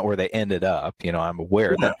where they ended up. I'm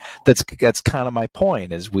aware that's kind of my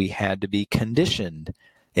point, is we had to be conditioned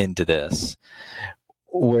into this,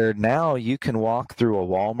 where now you can walk through a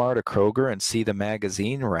Walmart, a Kroger, and see the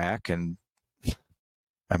magazine rack, and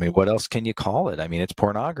I mean, what else can you call it? I mean, it's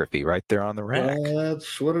pornography right there on the rack.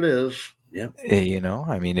 That's what it is. Yeah.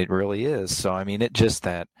 I mean, it really is. So, I mean, it just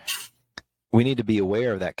that we need to be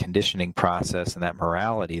aware of that conditioning process and that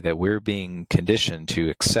morality, that we're being conditioned to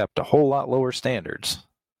accept a whole lot lower standards.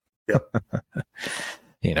 Yep.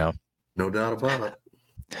 No doubt about it.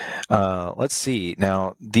 Let's see.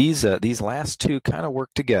 Now, these last two kind of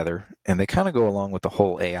work together, and they kind of go along with the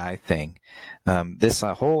whole AI thing. This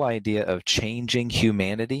whole idea of changing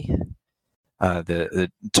humanity,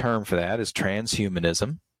 the term for that is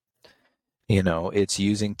transhumanism. It's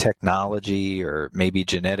using technology or maybe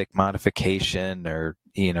genetic modification or,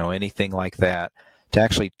 anything like that to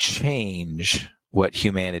actually change what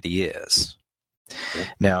humanity is. Okay.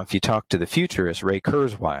 Now, if you talk to the futurist Ray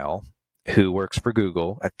Kurzweil, who works for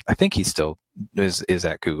Google, I think he still is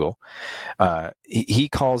at Google, he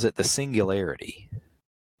calls it the singularity.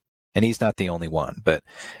 And he's not the only one, but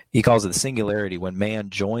he calls it the singularity when man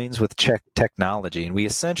joins with technology and we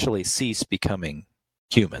essentially cease becoming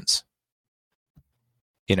humans.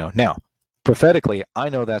 Now, prophetically, I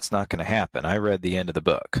know that's not going to happen. I read the end of the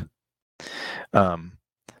book.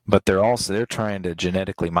 But they're trying to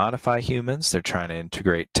genetically modify humans. They're trying to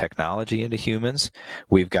integrate technology into humans.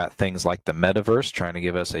 We've got things like the metaverse trying to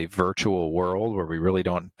give us a virtual world where we really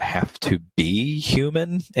don't have to be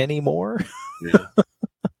human anymore. Yeah.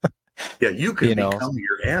 Yeah, you can become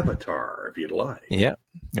your avatar if you'd like. Yeah.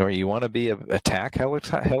 Or you want to be a attack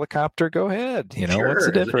helicopter, go ahead. Sure. What's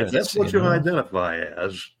the difference? If that's what you identify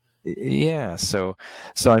as. Yeah. So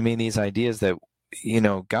I mean, these ideas that,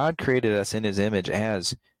 God created us in his image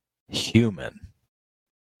as human.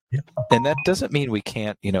 Yeah. And that doesn't mean we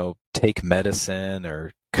can't, take medicine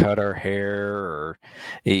or cut our hair or,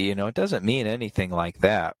 it doesn't mean anything like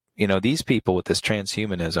that. These people with this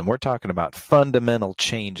transhumanism, we're talking about fundamental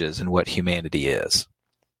changes in what humanity is.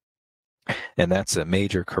 And that's a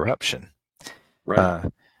major corruption.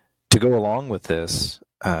 Right. To go along with this,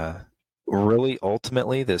 really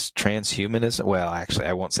ultimately, this transhumanism, well, actually,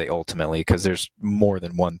 I won't say ultimately because there's more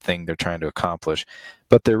than one thing they're trying to accomplish,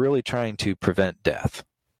 but they're really trying to prevent death.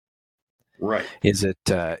 Right. Is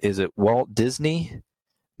it Walt Disney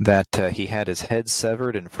that he had his head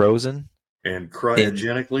severed and frozen? And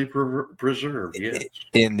cryogenically preserved, yes.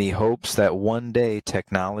 In the hopes that one day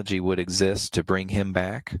technology would exist to bring him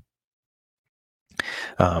back.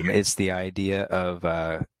 It's the idea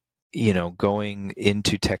of, going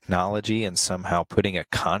into technology and somehow putting a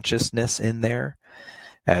consciousness in there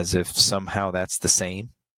as if somehow that's the same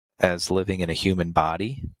as living in a human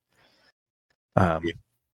body.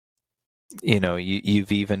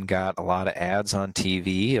 You've even got a lot of ads on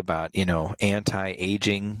TV about,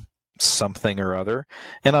 anti-aging something or other,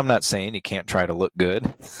 and I'm not saying you can't try to look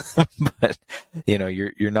good, but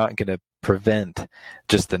you're not going to prevent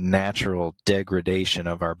just the natural degradation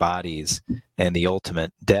of our bodies and the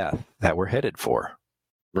ultimate death that we're headed for.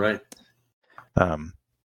 Right.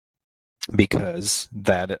 Because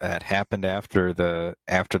that happened after the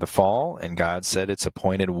fall, and God said it's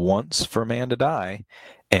appointed once for man to die,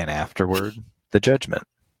 and afterward the judgment.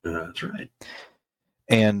 That's right.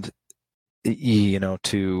 And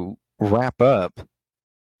to wrap up,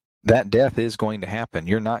 that death is going to happen.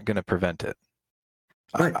 You're not going to prevent it.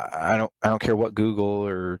 Right. I don't care what Google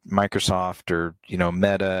or Microsoft or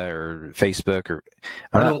Meta or Facebook or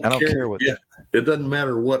I don't care what. Yeah. It doesn't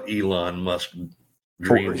matter what Elon Musk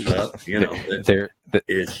dreams up.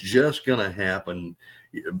 It's just going to happen.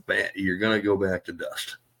 You're going to go back to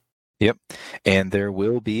dust. Yep, and there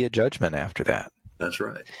will be a judgment after that. That's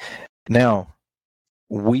right. Now,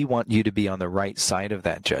 we want you to be on the right side of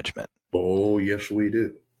that judgment. Oh, yes, we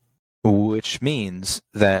do. Which means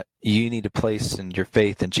that you need to place in your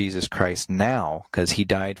faith in Jesus Christ now, because he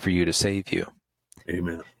died for you to save you.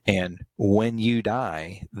 Amen. And when you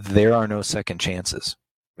die, there are no second chances.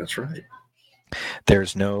 That's right.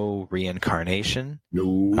 There's no reincarnation.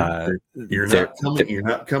 No, you're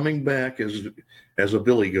not coming back as a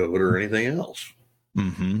billy goat or anything else.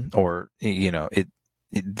 Or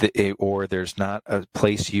or there's not a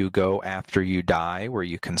place you go after you die where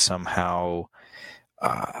you can somehow,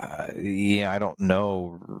 I don't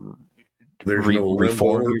know, there's no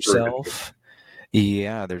reform yourself.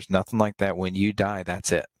 Yeah, there's nothing like that. When you die,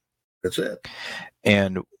 that's it. That's it.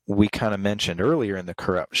 And we kind of mentioned earlier in the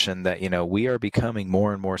corruption that, we are becoming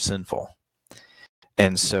more and more sinful.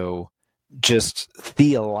 And so just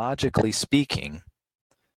theologically speaking,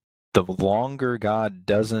 the longer God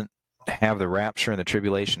doesn't have the rapture and the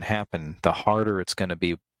tribulation happen, the harder it's going to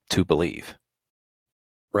be to believe.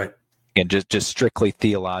 Right. And just strictly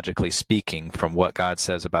theologically speaking, from what God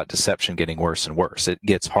says about deception getting worse and worse, it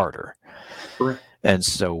gets harder. Correct. And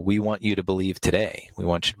so we want you to believe today. We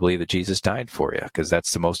want you to believe that Jesus died for you, because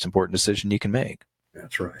that's the most important decision you can make.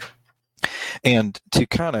 That's right. And to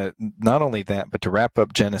kind of, not only that, but to wrap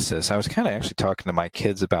up Genesis, I was kind of actually talking to my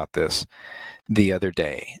kids about this the other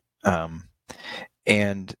day.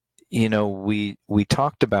 And, we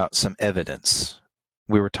talked about some evidence.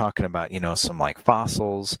 We were talking about, some like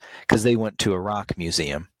fossils, because they went to a rock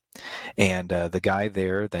museum. And the guy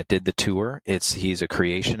there that did the tour, he's a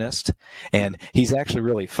creationist, and he's actually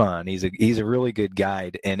really fun. He's a really good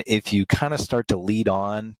guide. And if you kind of start to lead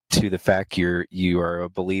on to the fact you are a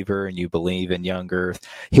believer and you believe in young Earth,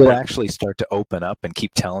 he'll actually start to open up and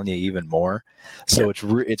keep telling you even more. So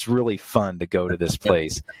it's really fun to go to this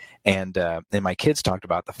place. And my kids talked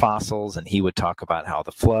about the fossils, and he would talk about how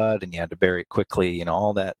the flood and you had to bury it quickly,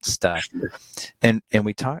 all that stuff. And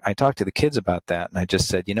I talked to the kids about that, and I just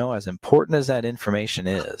said, as important as that information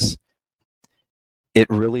is, it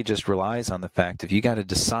really just relies on the fact if you got to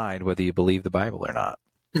decide whether you believe the Bible or not.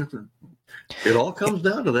 It all comes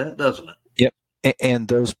down to that, doesn't it? Yep. And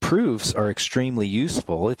those proofs are extremely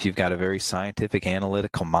useful if you've got a very scientific,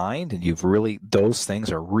 analytical mind, and those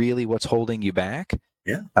things are really what's holding you back.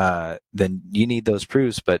 Yeah. Then you need those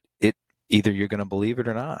proofs, but either you're going to believe it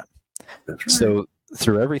or not. That's right. So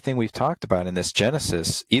through everything we've talked about in this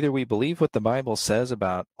Genesis, either we believe what the Bible says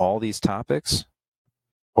about all these topics,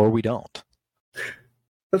 or we don't.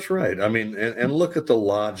 That's right. I mean, and look at the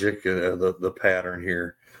logic, the pattern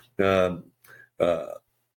here.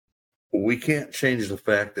 We can't change the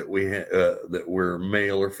fact that that we're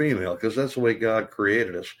male or female, because that's the way God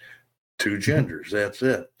created us. Two genders, that's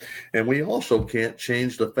it. And we also can't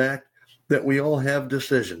change the fact that we all have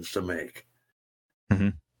decisions to make. Mm-hmm.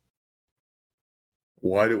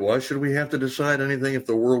 Why should we have to decide anything if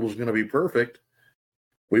the world was going to be perfect?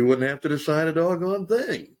 We wouldn't have to decide a doggone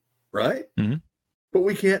thing, right? Mm-hmm. But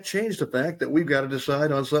we can't change the fact that we've got to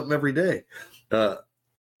decide on something every day.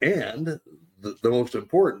 And the most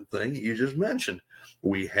important thing you just mentioned,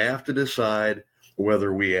 we have to decide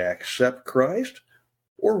whether we accept Christ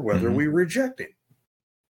or whether we reject him.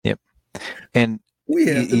 Yep. And we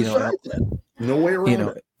have to decide that. No way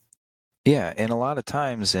around it. Yeah. And a lot of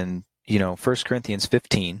times in, 1 Corinthians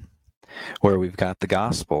 15, where we've got the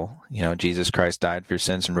gospel, Jesus Christ died for your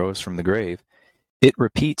sins and rose from the grave, it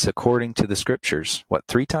repeats according to the scriptures.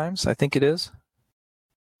 3 times, I think it is?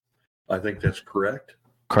 I think that's correct.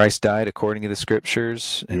 Christ died according to the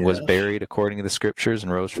scriptures and was buried according to the scriptures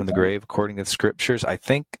and rose from the grave according to the scriptures. I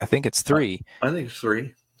think it's 3. I think it's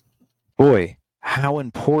 3. Boy, how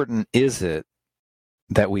important is it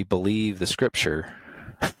that we believe the scripture?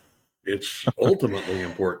 It's ultimately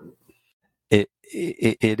important.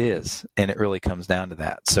 It is, and it really comes down to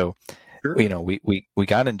that. So, sure. We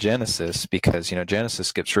got in Genesis because,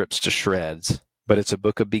 Genesis gets ripped to shreds, but it's a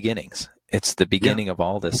book of beginnings. It's the beginning of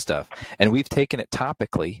all this stuff. And we've taken it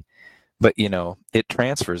topically, but, it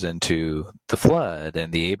transfers into the flood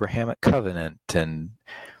and the Abrahamic covenant and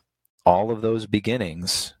all of those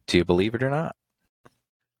beginnings. Do you believe it or not?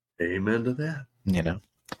 Amen to that.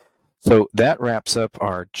 So that wraps up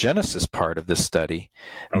our Genesis part of this study.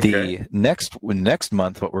 Okay. The next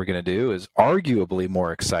month, what we're going to do is arguably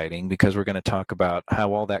more exciting, because we're going to talk about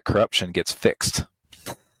how all that corruption gets fixed.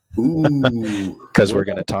 Ooh. Because we're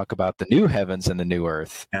going to talk about the new heavens and the new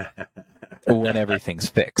earth when everything's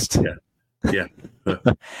fixed. Yeah.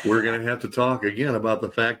 We're going to have to talk again about the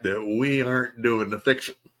fact that we aren't doing the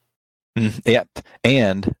fixing. Yep.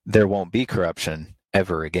 And there won't be corruption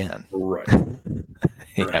ever again. Right.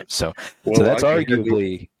 Yeah. Right. So that's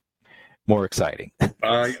arguably more exciting.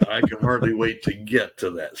 I can hardly wait to get to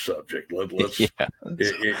that subject. Let's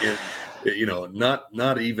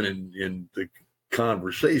not even in the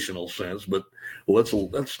conversational sense, but let's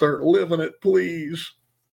start living it, please.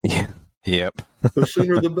 Yeah. Yep. The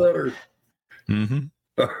sooner the better. Mm-hmm.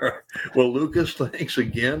 All right. Well, Lucas, thanks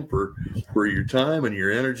again for your time and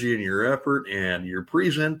your energy and your effort and your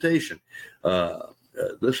presentation.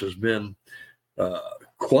 This has been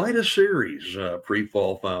quite a series,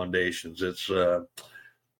 Pre-Fall Foundations.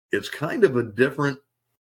 It's kind of a different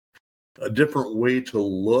way to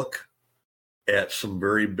look at some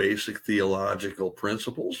very basic theological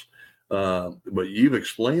principles, but you've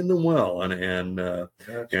explained them well, and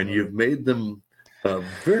you've made them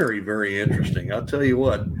very, very interesting. I'll tell you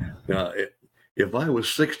what, if I was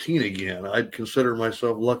 16 again, I'd consider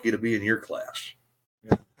myself lucky to be in your class.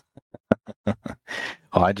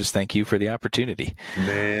 Oh, I just thank you for the opportunity.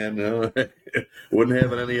 Man, no, wouldn't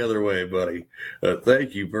have it any other way, buddy.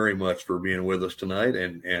 Thank you very much for being with us tonight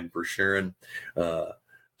and for sharing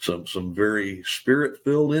some very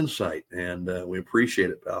spirit-filled insight, and we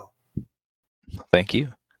appreciate it, pal. Thank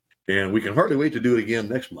you. And we can hardly wait to do it again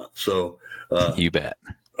next month. So you bet.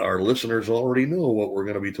 Our listeners already know what we're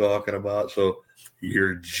going to be talking about, so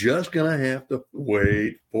you're just going to have to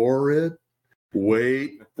wait for it.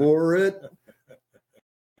 Wait for it.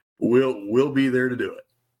 We'll be there to do it.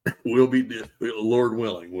 Lord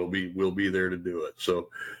willing, we'll be there to do it. So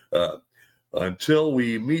until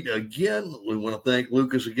we meet again, we want to thank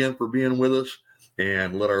Lucas again for being with us,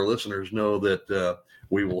 and let our listeners know that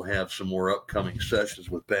we will have some more upcoming sessions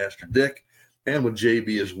with Pastor Dick and with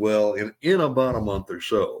JB as well in about a month or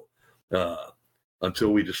so,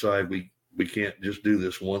 until we decide we can't just do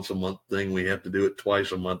this once a month thing. We have to do it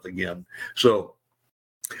twice a month again. So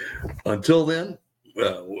until then,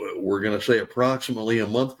 we're going to say approximately a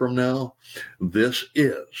month from now, this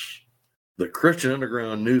is the Christian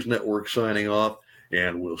Underground News Network signing off,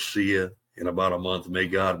 and we'll see you in about a month. May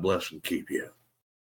God bless and keep you.